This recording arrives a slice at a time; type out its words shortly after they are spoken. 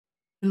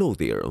Hello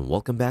there and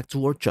welcome back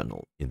to our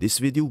channel. In this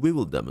video, we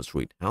will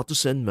demonstrate how to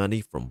send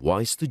money from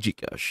Wise to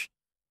Gcash.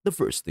 The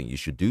first thing you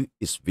should do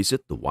is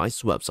visit the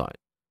Wise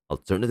website.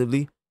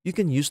 Alternatively, you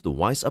can use the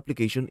Wise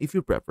application if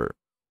you prefer.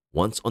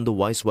 Once on the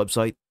Wise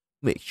website,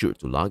 make sure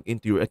to log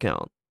into your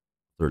account.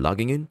 After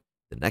logging in,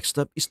 the next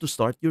step is to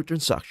start your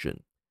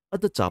transaction.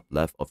 At the top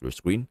left of your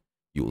screen,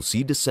 you will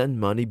see the Send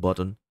Money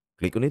button.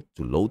 Click on it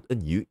to load a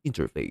new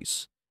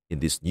interface. In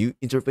this new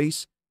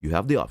interface, you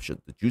have the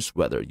option to choose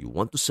whether you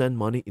want to send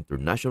money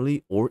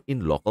internationally or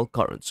in local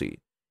currency.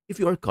 If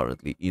you are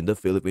currently in the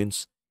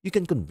Philippines, you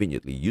can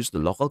conveniently use the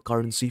local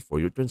currency for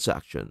your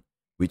transaction,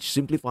 which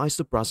simplifies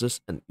the process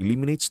and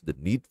eliminates the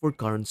need for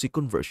currency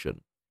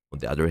conversion. On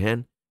the other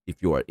hand,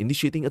 if you are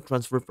initiating a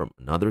transfer from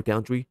another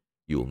country,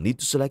 you will need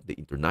to select the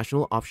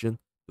international option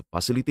to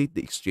facilitate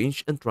the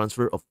exchange and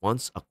transfer of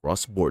funds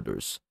across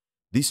borders.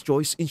 This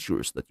choice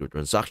ensures that your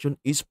transaction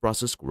is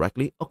processed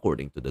correctly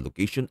according to the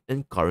location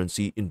and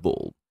currency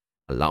involved,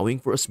 allowing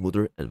for a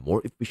smoother and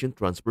more efficient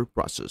transfer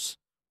process.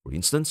 For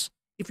instance,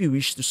 if you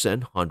wish to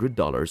send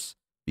 $100,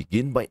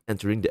 begin by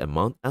entering the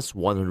amount as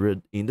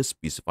 100 in the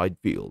specified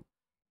field.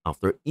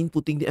 After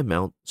inputting the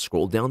amount,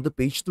 scroll down the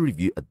page to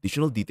review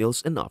additional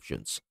details and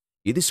options.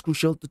 It is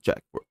crucial to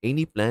check for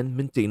any planned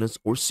maintenance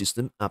or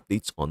system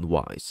updates on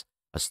Wise,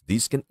 as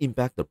this can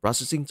impact the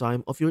processing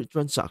time of your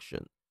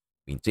transaction.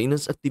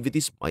 Maintenance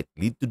activities might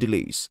lead to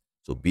delays,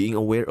 so being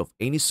aware of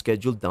any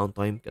scheduled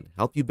downtime can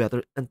help you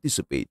better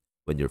anticipate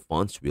when your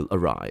funds will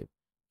arrive.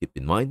 Keep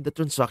in mind that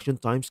transaction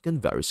times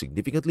can vary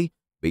significantly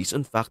based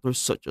on factors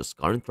such as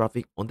current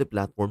traffic on the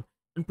platform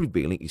and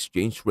prevailing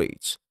exchange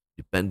rates.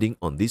 Depending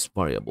on these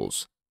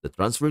variables, the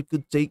transfer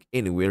could take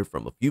anywhere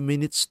from a few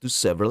minutes to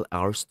several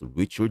hours to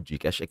reach your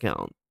Gcash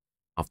account.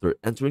 After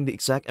entering the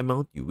exact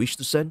amount you wish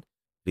to send,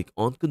 click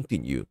on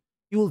Continue.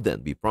 You will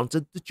then be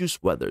prompted to choose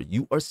whether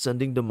you are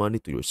sending the money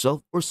to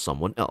yourself or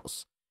someone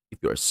else. If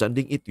you are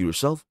sending it to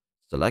yourself,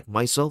 select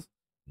Myself.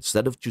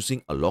 Instead of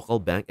choosing a local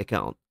bank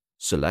account,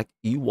 select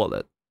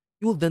e-wallet.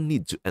 You will then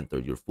need to enter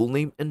your full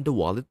name and the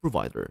wallet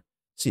provider.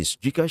 Since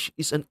Gcash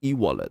is an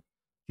e-wallet,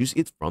 choose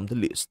it from the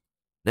list.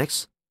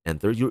 Next,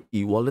 enter your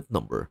e-wallet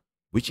number,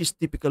 which is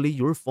typically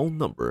your phone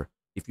number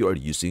if you are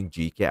using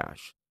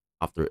Gcash.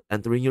 After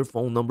entering your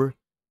phone number,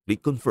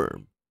 click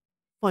Confirm.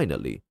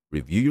 Finally,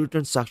 review your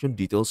transaction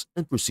details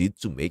and proceed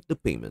to make the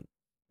payment.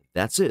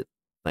 That's it.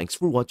 Thanks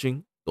for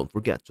watching. Don't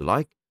forget to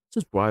like,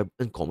 subscribe,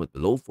 and comment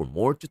below for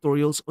more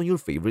tutorials on your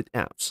favorite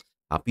apps.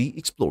 Happy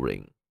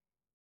exploring!